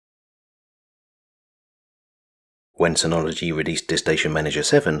When Synology released DiskStation Manager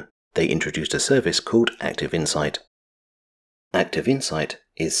 7, they introduced a service called Active Insight. Active Insight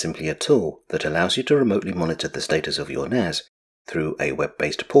is simply a tool that allows you to remotely monitor the status of your NAS through a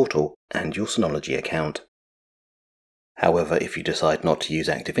web-based portal and your Synology account. However, if you decide not to use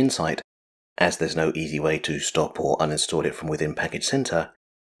Active Insight, as there's no easy way to stop or uninstall it from within Package Center,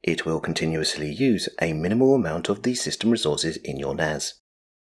 it will continuously use a minimal amount of the system resources in your NAS.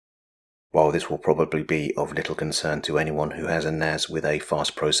 While this will probably be of little concern to anyone who has a NAS with a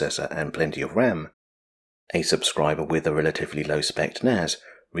fast processor and plenty of RAM, a subscriber with a relatively low-spec NAS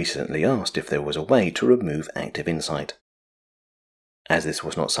recently asked if there was a way to remove Active Insight. As this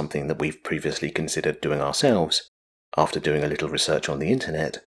was not something that we've previously considered doing ourselves, after doing a little research on the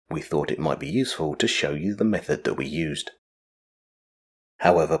internet, we thought it might be useful to show you the method that we used.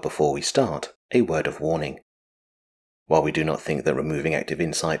 However, before we start, a word of warning. While we do not think that removing Active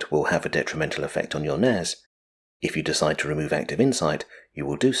Insight will have a detrimental effect on your NAS, if you decide to remove Active Insight, you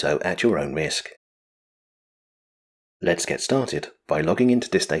will do so at your own risk. Let's get started by logging into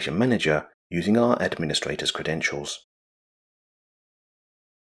DiskStation Manager using our administrator's credentials.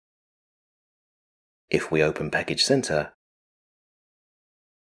 If we open Package Center,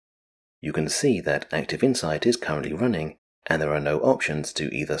 you can see that Active Insight is currently running and there are no options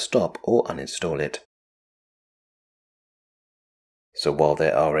to either stop or uninstall it. So while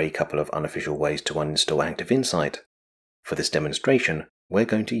there are a couple of unofficial ways to uninstall Active Insight, for this demonstration we're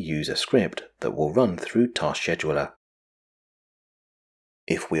going to use a script that will run through Task Scheduler.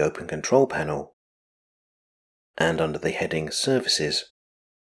 If we open Control Panel and under the heading Services,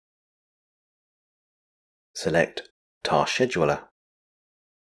 select Task Scheduler,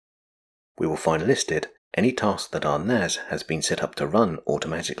 we will find listed any tasks that our NAS has been set up to run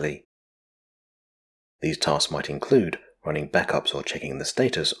automatically. These tasks might include running backups or checking the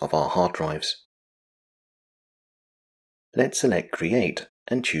status of our hard drives. Let's select Create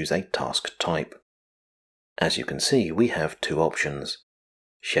and choose a task type. As you can see, we have two options: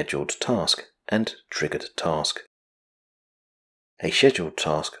 Scheduled Task and Triggered Task. A scheduled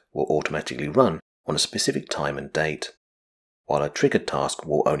task will automatically run on a specific time and date, while a triggered task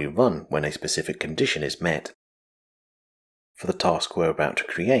will only run when a specific condition is met. For the task we're about to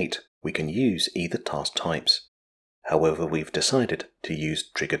create, we can use either task types. However, we've decided to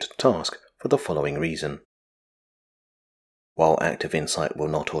use Triggered Task for the following reason. While Active Insight will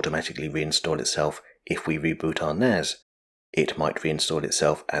not automatically reinstall itself if we reboot our NAS, it might reinstall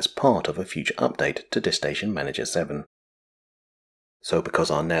itself as part of a future update to DiskStation Manager 7. So because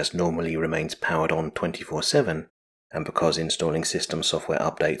our NAS normally remains powered on 24/7, and because installing system software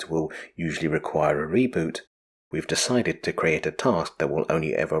updates will usually require a reboot, we've decided to create a task that will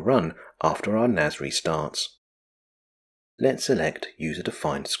only ever run after our NAS restarts. Let's select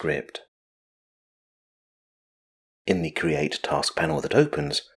User-Defined Script. In the Create Task panel that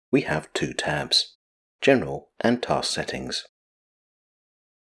opens, we have two tabs: General and Task Settings.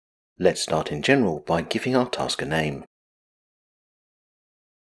 Let's start in General by giving our task a name.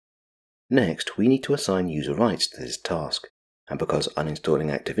 Next, we need to assign user rights to this task, and because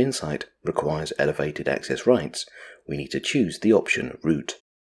uninstalling Active Insight requires elevated access rights, we need to choose the option Root.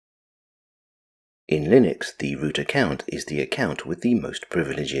 In Linux, the root account is the account with the most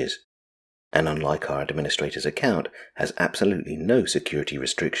privileges, and unlike our administrator's account, has absolutely no security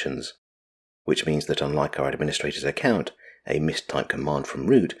restrictions, which means that unlike our administrator's account, a mistyped command from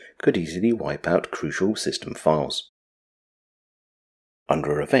root could easily wipe out crucial system files.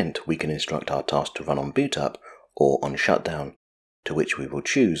 Under Event, we can instruct our task to run on boot up or on shutdown, to which we will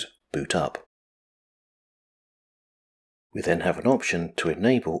choose Boot Up. We then have an option to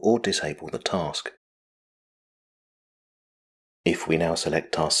enable or disable the task. If we now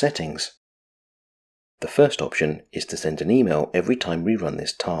select Task Settings, the first option is to send an email every time we run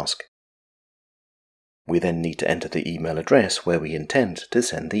this task. We then need to enter the email address where we intend to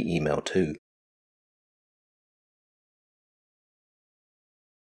send the email to.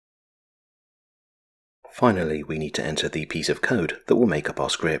 Finally, we need to enter the piece of code that will make up our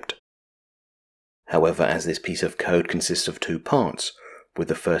script. However, as this piece of code consists of two parts, with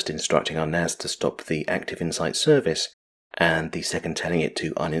the first instructing our NAS to stop the Active Insight service, and the second telling it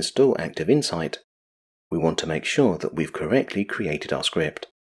to uninstall Active Insight, we want to make sure that we've correctly created our script.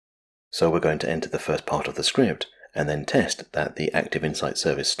 So we're going to enter the first part of the script, and then test that the Active Insight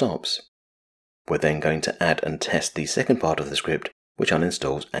service stops. We're then going to add and test the second part of the script, which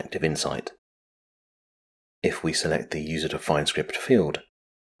uninstalls Active Insight. If we select the User-Defined Script field,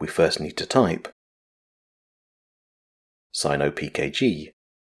 we first need to type Synology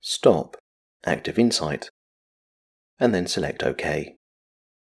stop Active Insight, and then select OK.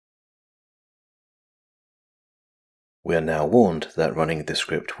 We are now warned that running the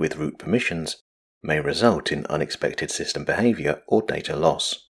script with root permissions may result in unexpected system behavior or data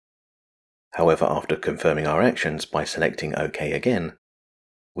loss. However, after confirming our actions by selecting OK again,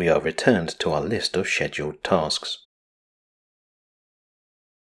 we are returned to our list of scheduled tasks.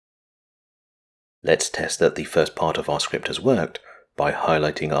 Let's test that the first part of our script has worked by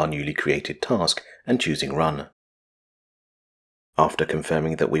highlighting our newly created task and choosing Run. After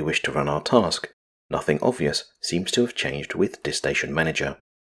confirming that we wish to run our task, nothing obvious seems to have changed with DiskStation Manager.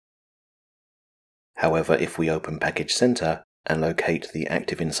 However, if we open Package Center and locate the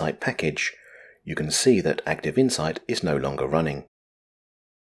Active Insight package, you can see that Active Insight is no longer running.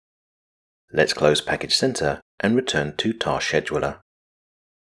 Let's close Package Center and return to Task Scheduler.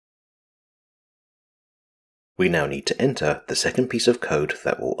 We now need to enter the second piece of code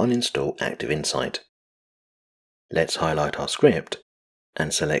that will uninstall Active Insight. Let's highlight our script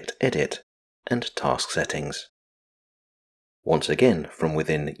and select Edit and Task Settings. Once again, from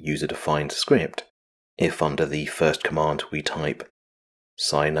within User-Defined Script, if under the first command we type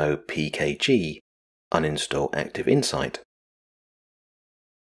Syno-pkg uninstall Active Insight,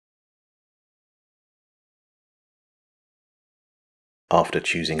 after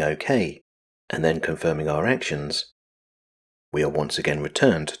choosing OK and then confirming our actions, we are once again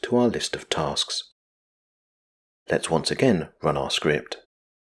returned to our list of tasks. Let's once again run our script.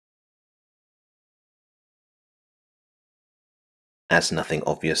 As nothing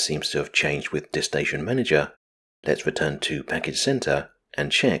obvious seems to have changed with DiskStation Manager, let's return to Package Center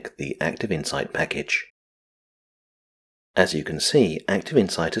and check the Active Insight package. As you can see, Active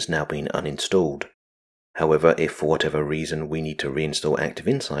Insight has now been uninstalled. However, if for whatever reason we need to reinstall Active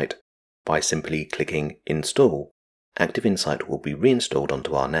Insight, by simply clicking Install, Active Insight will be reinstalled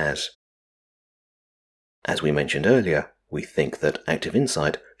onto our NAS. As we mentioned earlier, we think that Active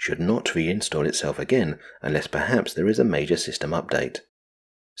Insight should not reinstall itself again unless perhaps there is a major system update.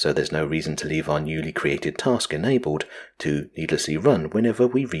 So there's no reason to leave our newly created task enabled to needlessly run whenever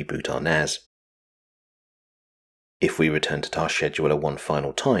we reboot our NAS. If we return to Task Scheduler one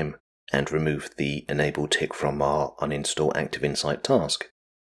final time and remove the Enable tick from our Uninstall Active Insight task,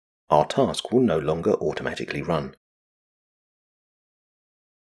 our task will no longer automatically run.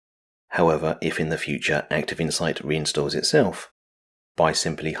 However, if in the future Active Insight reinstalls itself, by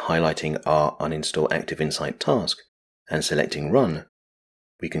simply highlighting our Uninstall Active Insight task and selecting Run,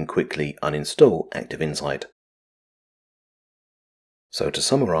 we can quickly uninstall Active Insight. So to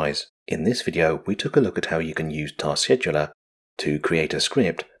summarize, in this video we took a look at how you can use Task Scheduler to create a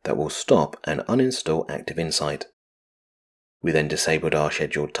script that will stop and uninstall Active Insight. We then disabled our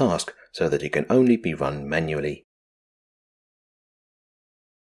scheduled task so that it can only be run manually.